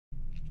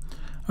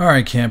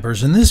Alright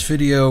campers, in this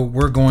video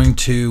we're going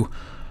to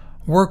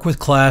work with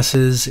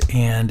classes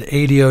and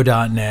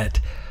ADO.NET,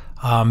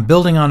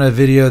 building on a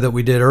video that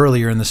we did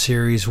earlier in the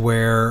series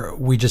where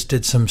we just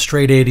did some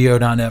straight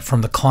ADO.NET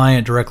from the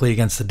client directly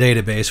against the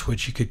database,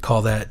 which you could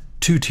call that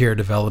two-tier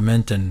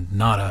development and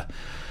not a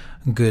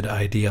good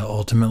idea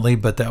ultimately,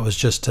 but that was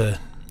just to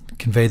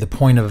convey the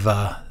point of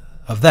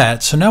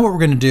that. So now what we're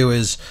going to do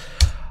is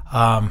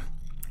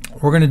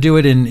we're going to do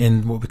it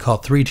in what we call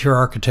three-tier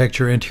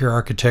architecture, N-tier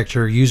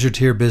architecture, user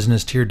tier,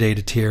 business tier,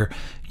 data tier.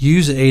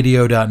 Use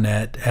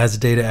ADO.NET as a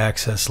data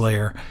access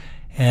layer,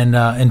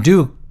 and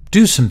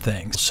do some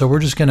things. So we're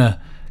just going to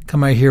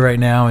come out here right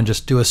now and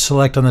just do a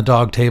select on the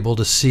dog table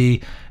to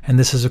see, and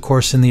this is of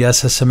course in the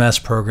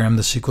SSMS program,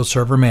 the SQL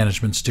Server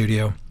Management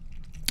Studio,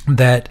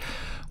 that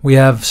we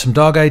have some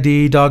dog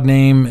ID, dog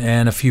name,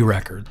 and a few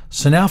records.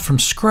 So now from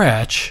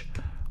scratch,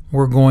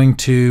 we're going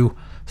to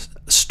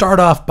start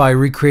off by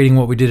recreating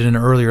what we did in an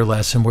earlier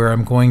lesson, where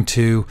I'm going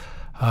to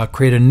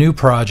create a new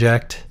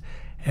project,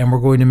 and we're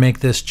going to make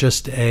this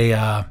just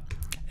an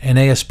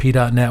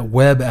ASP.NET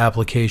web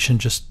application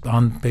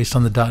based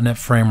on the .NET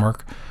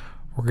framework.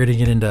 We're going to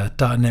get into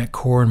 .NET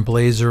Core and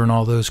Blazor and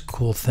all those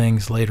cool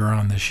things later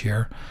on this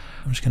year.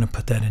 I'm just going to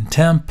put that in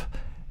temp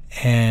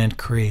and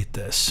create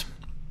this.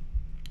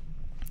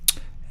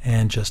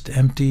 And just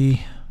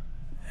empty,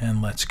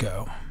 and let's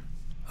go.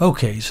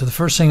 Okay, so the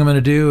first thing I'm going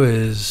to do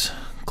is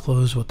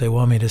close what they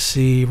want me to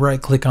see,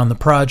 right click on the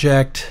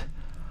project,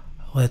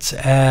 let's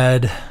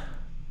add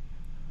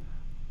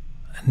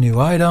a new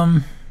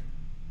item.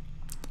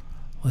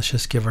 Let's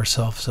just give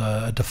ourselves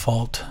a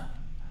default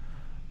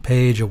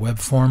page, a web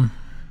form.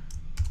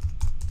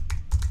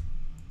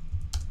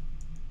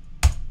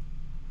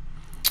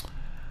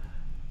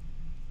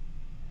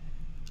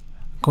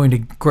 Going to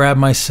grab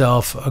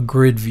myself a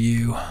grid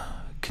view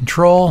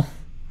control,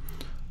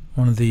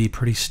 one of the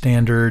pretty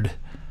standard,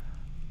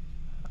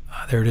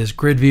 there it is,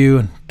 grid view,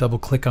 and double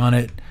click on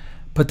it,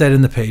 put that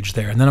in the page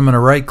there, and then I'm going to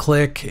right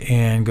click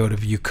and go to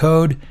view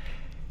code,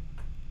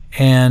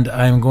 and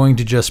I'm going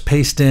to just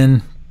paste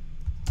in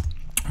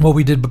what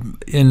we did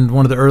in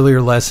one of the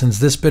earlier lessons,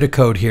 this bit of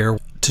code here.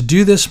 To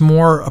do this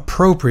more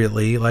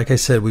appropriately, like I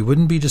said, we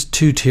wouldn't be just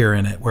two-tier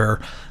in it,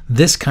 where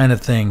this kind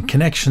of thing,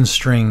 connection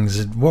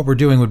strings, what we're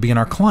doing would be in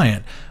our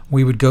client.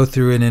 We would go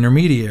through an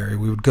intermediary,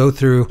 we would go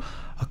through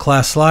a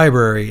class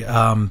library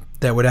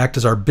that would act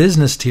as our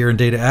business tier and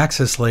data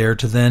access layer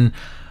to then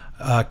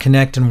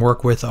connect and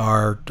work with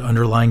our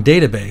underlying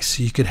database.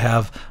 You could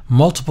have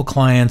multiple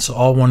clients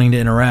all wanting to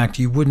interact.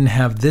 You wouldn't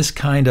have this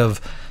kind of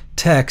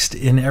text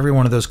in every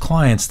one of those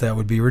clients. That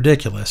would be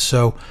ridiculous.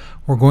 So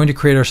we're going to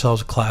create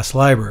ourselves a class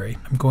library.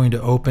 I'm going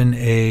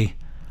to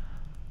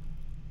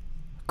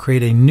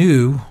create a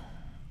new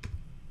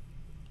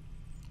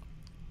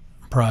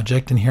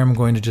project, and here I'm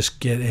going to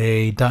just get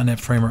a .NET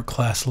Framework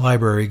class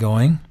library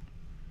going.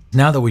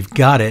 Now that we've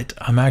got it,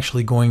 I'm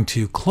actually going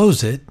to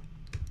close it,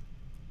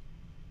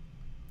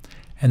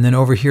 and then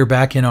over here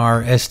back in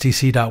our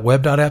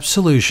stc.web.app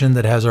solution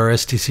that has our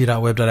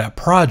stc.web.app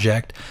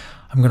project,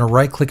 I'm going to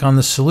right click on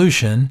the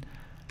solution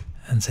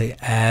and say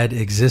add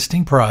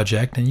existing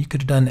project, and you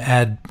could have done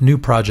add new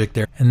project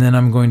there, and then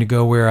I'm going to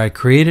go where I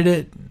created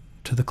it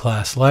to the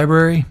class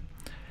library,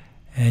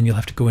 and you'll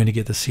have to go in to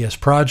get the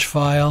csproj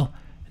file,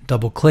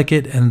 double click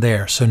it, and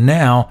there. So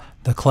now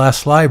the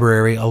class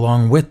library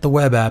along with the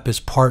web app is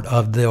part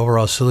of the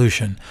overall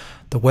solution.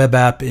 The web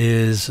app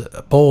is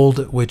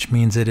bold, which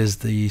means it is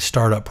the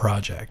startup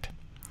project.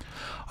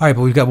 All right,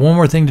 but we've got one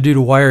more thing to do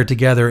to wire it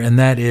together, and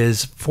that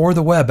is for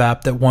the web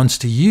app that wants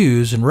to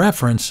use and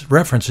reference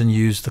and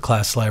use the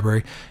class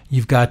library,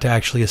 you've got to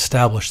actually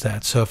establish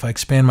that. So if I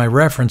expand my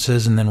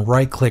references and then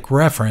right click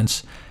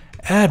reference,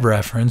 add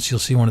reference, you'll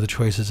see one of the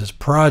choices is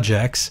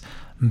projects.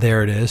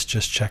 There it is,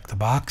 just check the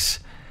box.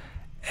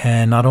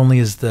 And not only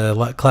is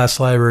the class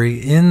library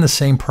in the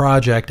same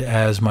project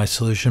as my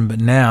solution,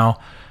 but now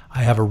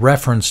I have a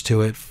reference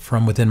to it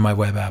from within my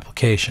web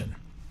application.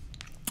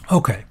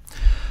 Okay,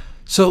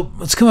 so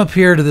let's come up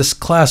here to this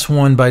class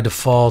 1 by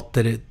default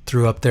that it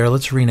threw up there.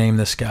 Let's rename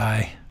this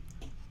guy.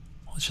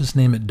 Let's just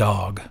name it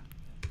dog.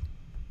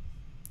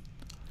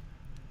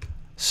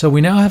 So we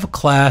now have a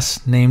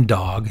class named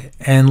dog,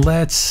 and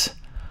let's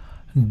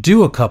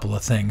do a couple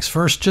of things.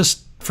 First,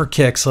 just for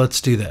kicks,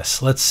 let's do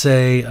this. Let's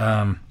say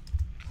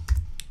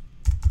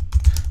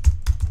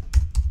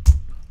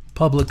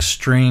public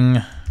string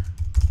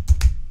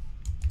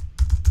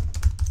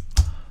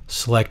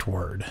select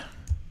word.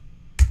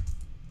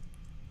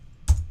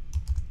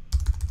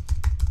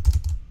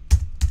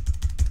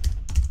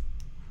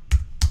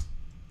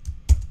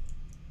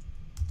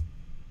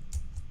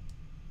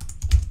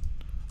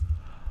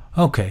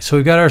 Okay, so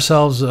we've got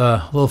ourselves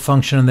a little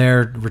function in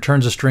there,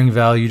 returns a string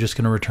value, just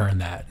going to return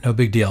that. No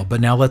big deal.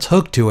 But now let's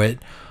hook to it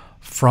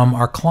from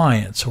our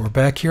client. So we're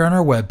back here on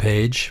our web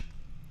page.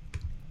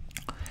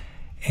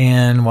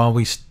 And while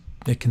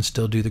it can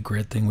still do the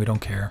grid thing, we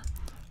don't care.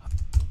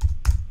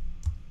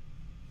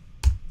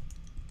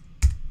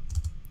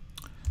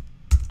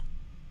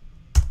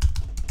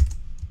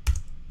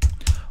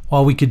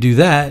 Well, we could do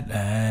that,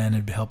 and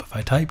it'd help if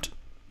I typed.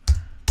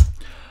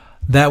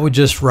 That would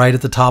just write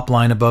at the top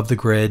line above the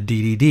grid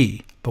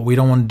DDD. But we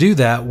don't want to do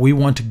that. We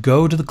want to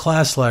go to the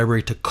class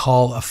library to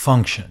call a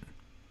function.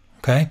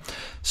 Okay,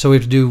 so we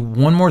have to do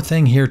one more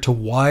thing here to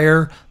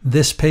wire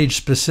this page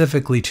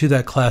specifically to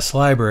that class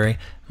library.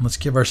 And let's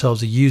give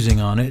ourselves a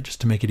using on it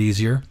just to make it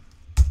easier.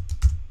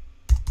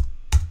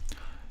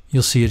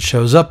 You'll see it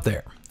shows up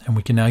there, and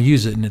we can now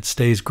use it, and it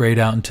stays grayed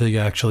out until you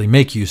actually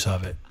make use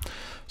of it.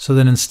 So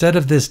then instead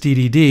of this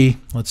DDD,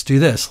 let's do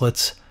this.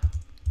 Let's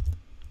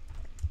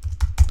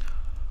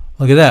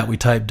look at that. We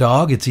type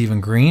dog, it's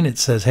even green. It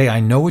says, hey, I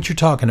know what you're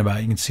talking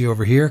about. You can see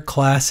over here,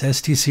 class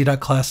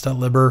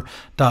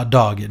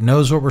stc.class.liber.dog. It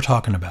knows what we're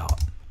talking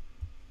about.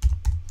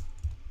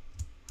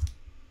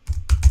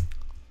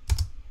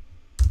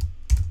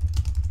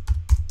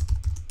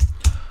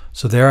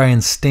 So there I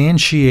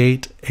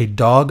instantiate a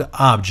dog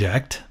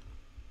object.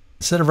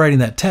 Instead of writing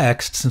that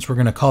text, since we're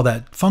going to call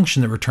that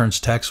function that returns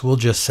text, we'll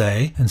just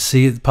say, and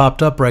see it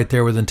popped up right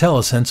there with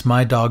IntelliSense,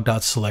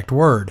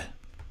 mydog.selectWord.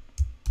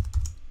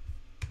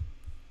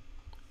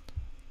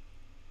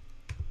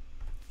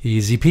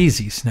 Easy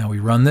peasy. So now we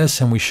run this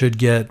and we should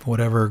get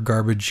whatever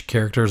garbage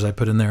characters I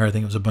put in there. I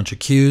think it was a bunch of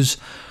Q's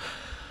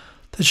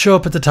that show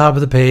up at the top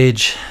of the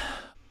page.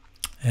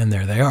 And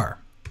there they are.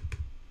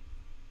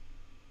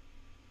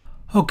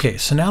 Okay,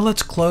 so now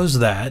let's close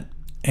that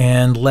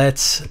and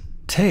let's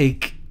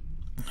take,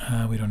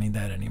 we don't need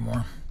that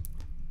anymore.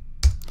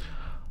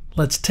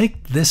 Let's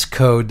take this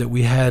code that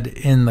we had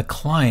in the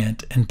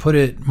client and put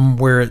it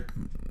where it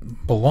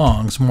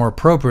belongs, more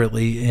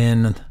appropriately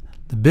in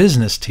the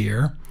business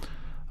tier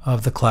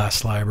of the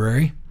class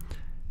library.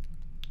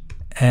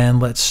 And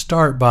let's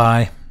start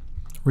by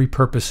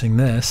repurposing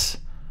this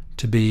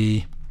to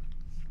be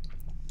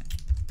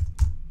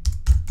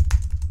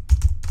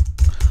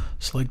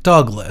select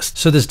dog list.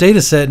 So this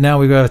data set, now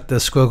we've got the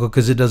squiggle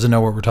because it doesn't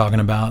know what we're talking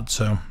about.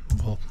 So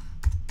we'll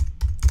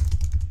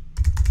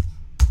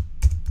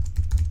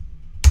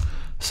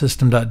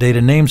system.data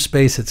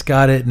namespace, it's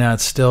got it. Now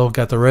it's still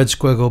got the red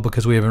squiggle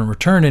because we haven't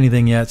returned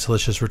anything yet. So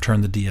let's just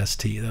return the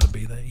DST. That'll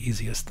be the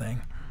easiest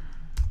thing.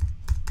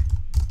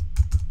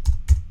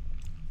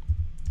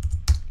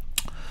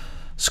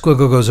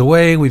 Squiggle goes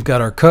away. We've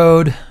got our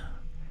code.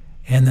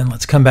 And then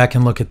let's come back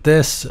and look at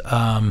this.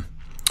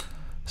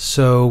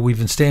 So we've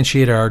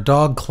instantiated our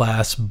dog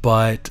class,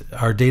 but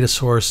our data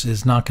source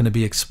is not going to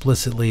be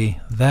explicitly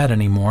that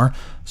anymore.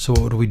 So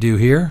what would we do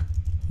here?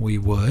 We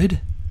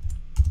would,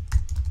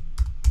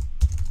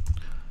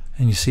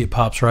 and you see it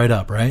pops right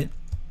up, right?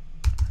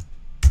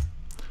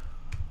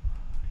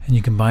 And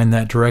you combine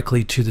that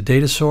directly to the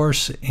data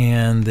source,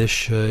 and this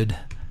should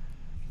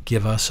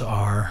give us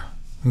our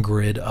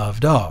grid of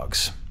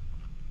dogs.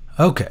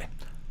 Okay,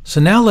 so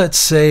now let's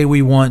say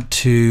we want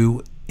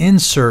to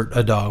insert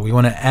a dog. We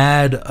want to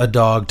add a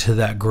dog to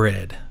that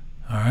grid.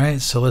 All right,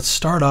 so let's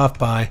start off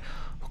by,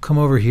 we'll come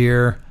over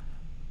here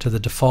to the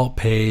default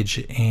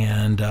page,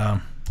 and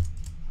I'm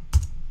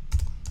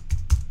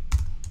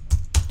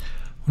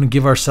going to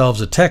give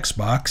ourselves a text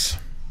box.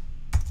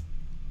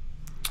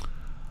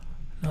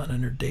 Not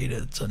under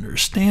data, it's under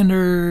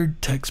standard,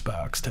 text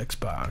box.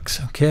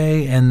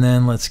 Okay, and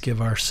then let's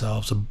give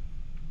ourselves a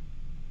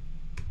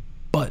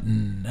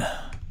button.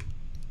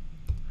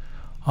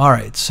 All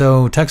right,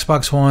 so text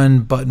box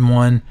 1, button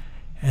 1,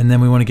 and then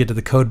we want to get to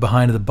the code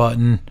behind the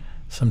button.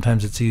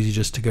 Sometimes it's easy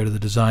just to go to the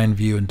design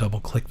view and double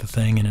click the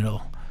thing, and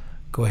it'll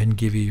go ahead and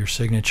give you your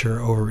signature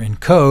over in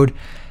code.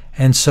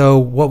 And so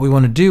what we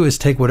want to do is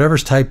take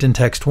whatever's typed in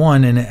text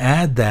 1 and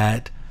add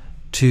that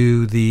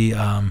to the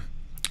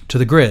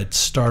grid.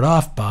 Start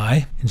off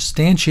by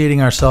instantiating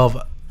ourselves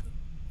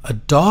a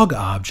dog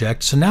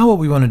object. So now what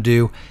we want to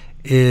do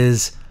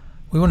is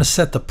we want to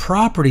set the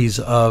properties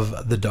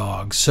of the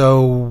dog.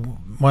 So,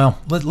 well,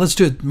 let's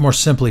do it more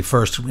simply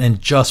first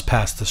and just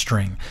pass the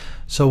string.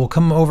 So we'll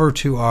come over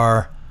to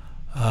our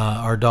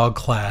dog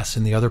class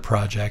in the other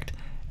project,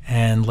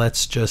 and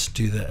let's just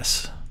do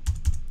this.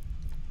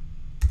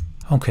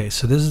 Okay,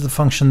 so this is the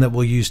function that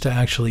we'll use to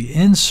actually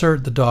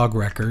insert the dog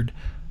record.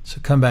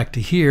 So come back to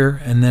here,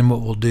 and then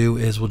what we'll do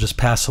is we'll just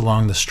pass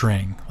along the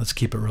string. Let's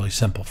keep it really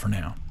simple for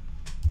now.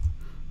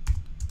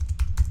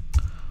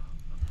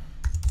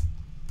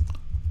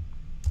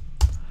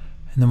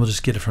 And then we'll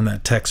just get it from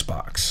that text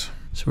box.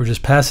 So we're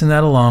just passing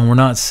that along. We're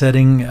not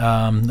setting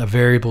a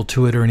variable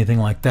to it or anything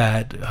like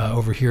that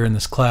over here in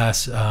this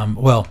class.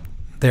 Well,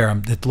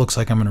 there, it looks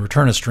like I'm going to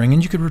return a string,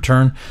 and you could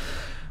return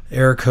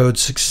error code,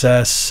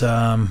 success,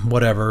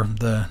 whatever,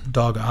 the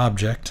dog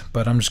object,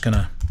 but I'm just going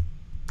to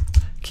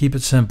keep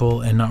it simple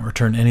and not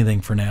return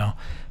anything for now.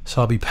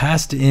 So I'll be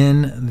passed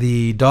in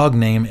the dog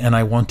name, and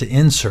I want to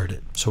insert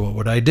it. So what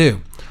would I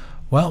do?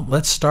 Well,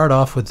 let's start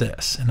off with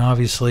this, and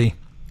obviously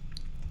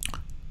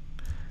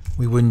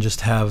we wouldn't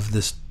just have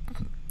this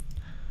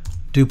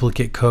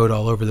duplicate code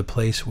all over the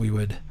place. We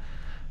would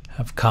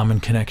have common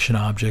connection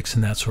objects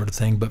and that sort of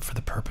thing, but for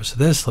the purpose of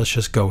this, let's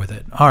just go with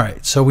it. All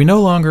right, so we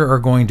no longer are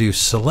going to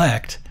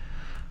select,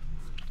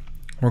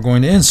 we're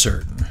going to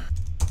insert.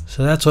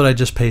 So that's what I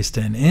just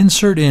pasted in.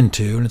 Insert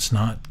into, and it's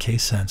not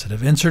case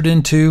sensitive, insert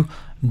into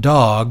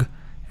dog,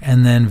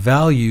 and then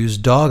values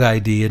dog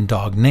ID and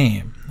dog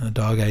name. The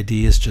dog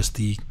ID is just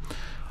the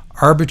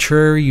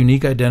arbitrary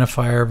unique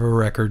identifier of a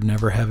record,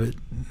 never have it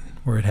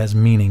where it has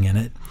meaning in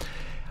it.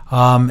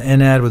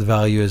 And add with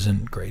value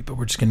isn't great, but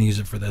we're just going to use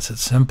it for this.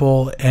 It's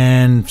simple.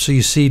 And so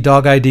you see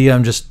dog ID,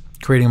 I'm just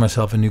creating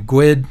myself a new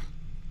GUID.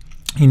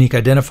 Unique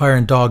identifier,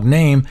 and dog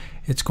name,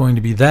 it's going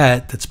to be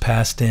that's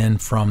passed in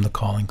from the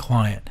calling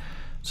client.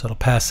 So it'll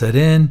pass that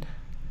in,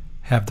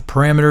 have the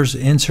parameters,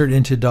 insert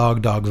into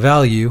dog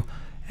value,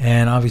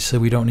 and obviously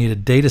we don't need a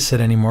data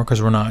set anymore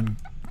because we're not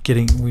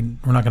going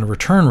to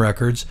return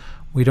records.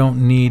 We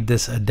don't need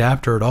this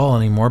adapter at all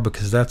anymore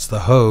because that's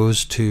the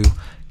hose to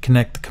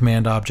connect the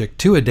command object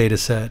to a data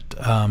set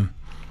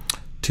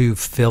to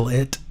fill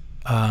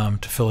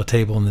a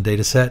table in the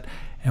data set.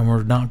 And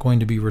we're not going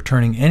to be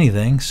returning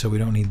anything, so we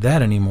don't need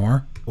that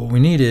anymore. What we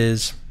need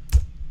is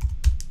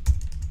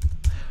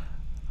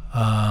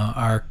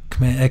our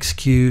command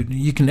execute.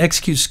 You can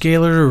execute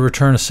scalar to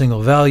return a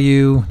single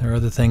value. There are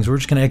other things. We're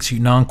just going to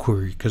execute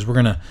non-query because we're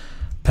going to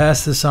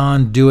pass this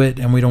on, do it,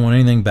 and we don't want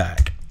anything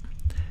back.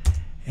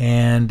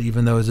 And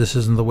even though this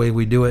isn't the way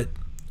we do it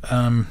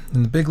in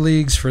the big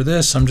leagues for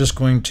this, I'm just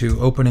going to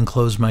open and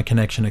close my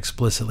connection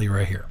explicitly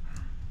right here.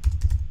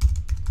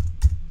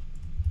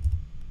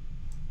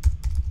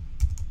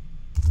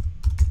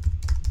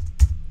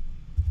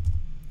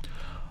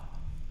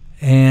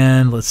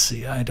 And let's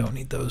see, I don't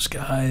need those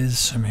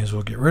guys. I may as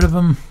well get rid of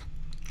them.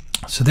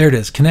 So there it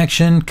is,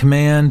 connection,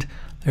 command,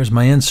 there's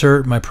my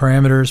insert, my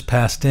parameters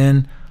passed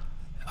in,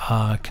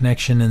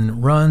 connection, and it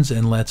runs,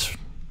 and let's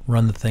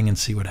run the thing and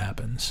see what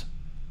happens.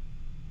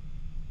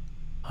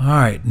 All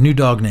right, new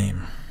dog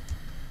name.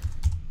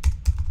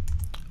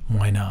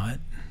 Why not?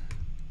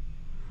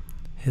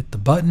 Hit the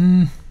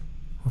button,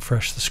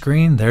 refresh the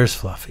screen, there's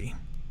Fluffy.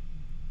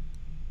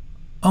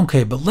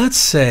 Okay, but let's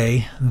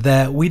say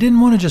that we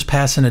didn't want to just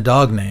pass in a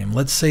dog name.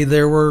 Let's say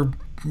there were,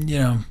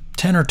 10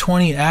 or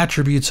 20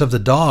 attributes of the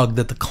dog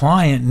that the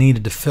client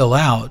needed to fill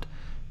out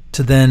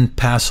to then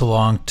pass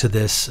along to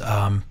this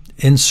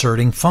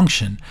inserting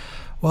function.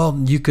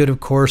 Well, you could, of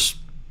course,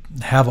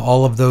 have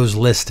all of those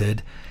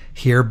listed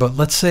here, but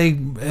let's say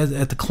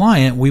at the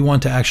client, we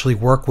want to actually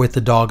work with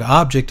the dog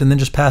object and then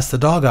just pass the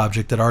dog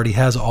object that already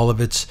has all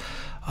of its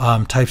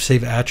type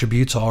save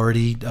attributes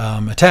already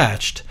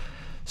attached.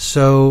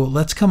 So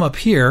let's come up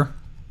here,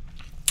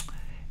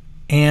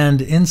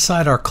 and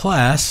inside our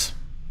class,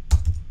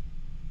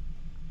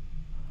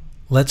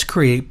 let's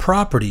create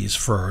properties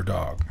for our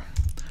dog.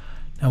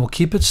 Now we'll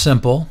keep it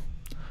simple.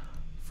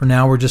 For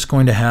now, we're just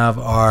going to have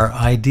our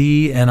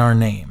ID and our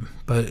name,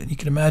 but you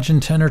can imagine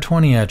 10 or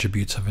 20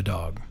 attributes of a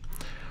dog.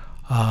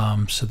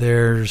 So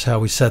there's how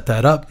we set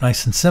that up,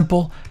 nice and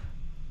simple.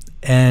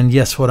 And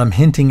yes, what I'm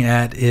hinting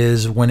at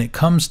is when it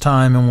comes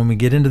time and when we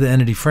get into the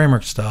Entity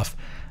Framework stuff,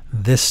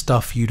 this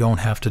stuff you don't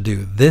have to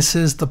do. This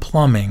is the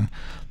plumbing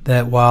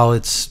that, while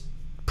it's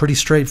pretty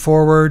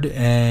straightforward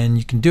and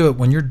you can do it,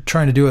 when you're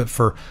trying to do it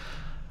for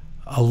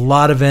a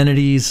lot of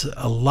entities,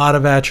 a lot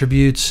of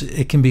attributes,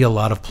 it can be a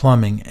lot of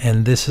plumbing.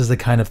 And this is the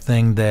kind of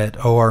thing that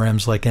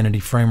ORMs like Entity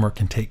Framework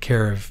can take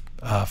care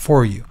of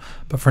for you.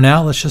 But for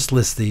now, let's just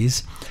list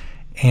these.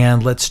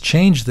 And let's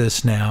change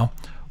this now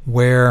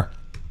where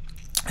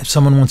if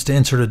someone wants to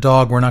insert a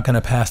dog, we're not going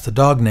to pass the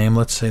dog name.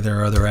 Let's say there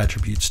are other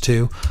attributes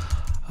too.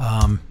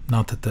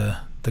 Not that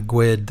the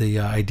GUID, the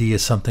ID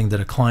is something that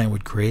a client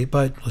would create,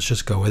 but let's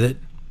just go with it.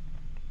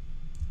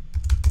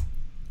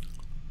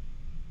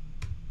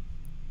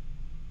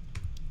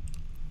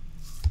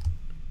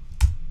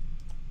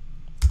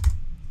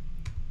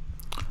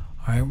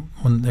 All right,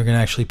 when they're going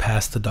to actually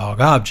pass the dog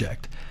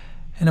object.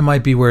 And it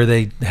might be where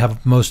they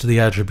have most of the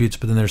attributes,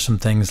 but then there's some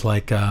things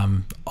like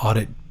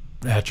audit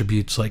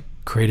attributes, like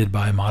created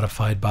by,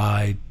 modified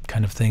by,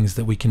 kind of things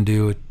that we can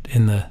do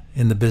in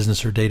the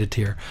business or data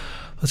tier.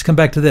 Let's come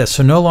back to this.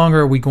 So no longer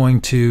are we going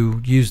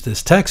to use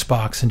this text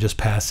box and just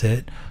pass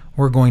it.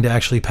 We're going to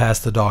actually pass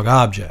the dog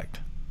object.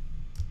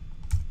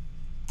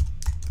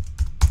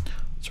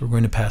 So we're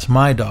going to pass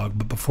my dog,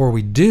 but before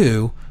we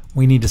do,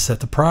 we need to set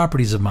the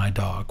properties of my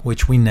dog,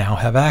 which we now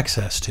have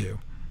access to.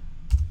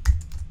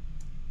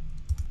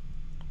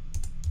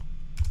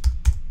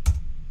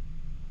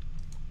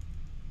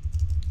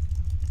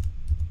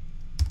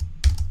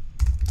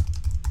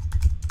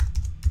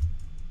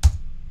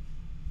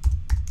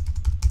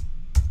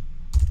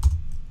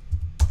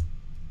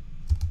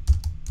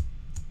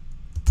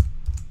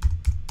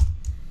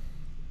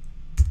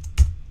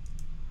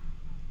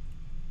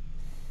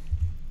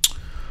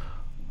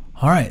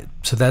 All right,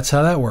 so that's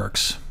how that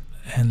works.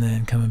 And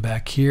then coming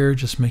back here,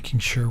 just making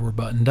sure we're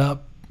buttoned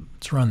up.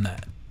 Let's run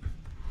that.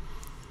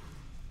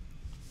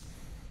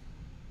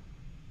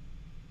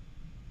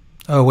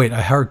 Oh wait,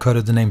 I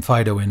hard-coded the name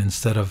Fido in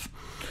instead of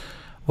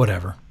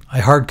whatever.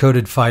 I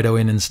hard-coded Fido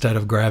in instead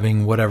of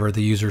grabbing whatever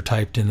the user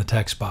typed in the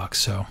text box,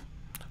 so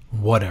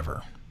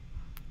whatever.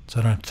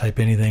 So I don't have to type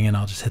anything, and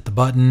I'll just hit the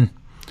button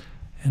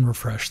and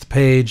refresh the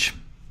page,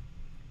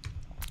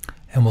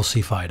 and we'll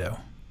see Fido.